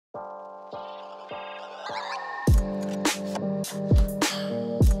So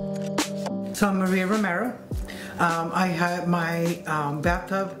I'm Maria Romero. I had my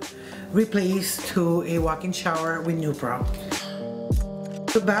bathtub replaced to a walk-in shower with NEWPRO.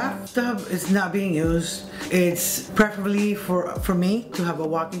 The bathtub is not being used. It's preferably for me to have a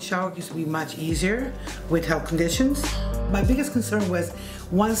walk-in shower because it would be much easier with health conditions. My biggest concern was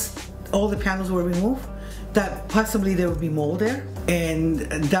once all the panels were removed, that possibly there would be mold there, and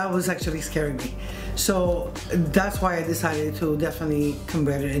that was actually scaring me. So that's why I decided to definitely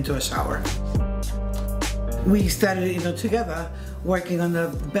convert it into a shower. We started, together working on the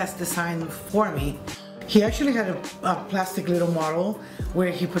best design for me. He actually had a plastic little model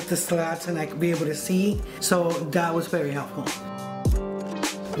where he put the slats and I could be able to see, so that was very helpful.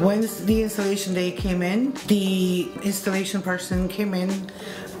 When the installation day came in, the installation person came in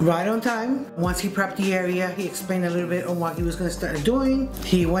right on time. Once he prepped the area, he explained a little bit on what he was going to start doing.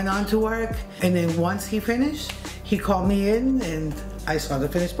 He went on to work, and then once he finished, he called me in and I saw the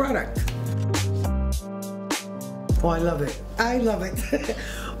finished product. Oh, I love it. I love it.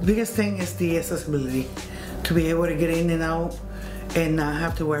 Biggest thing is the accessibility. To be able to get in and out and not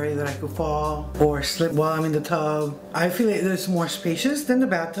have to worry that I could fall or slip while I'm in the tub. I feel like it's more spacious than the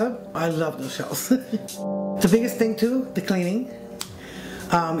bathtub. I love those shelves. The biggest thing too, the cleaning.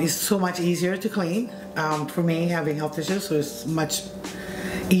 Is so much easier to clean. For me, having health issues, so it's much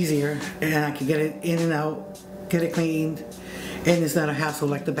easier and I can get it in and out, get it cleaned, and it's not a hassle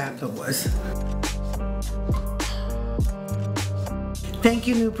like the bathtub was. Thank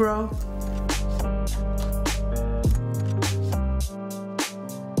you, NEWPRO.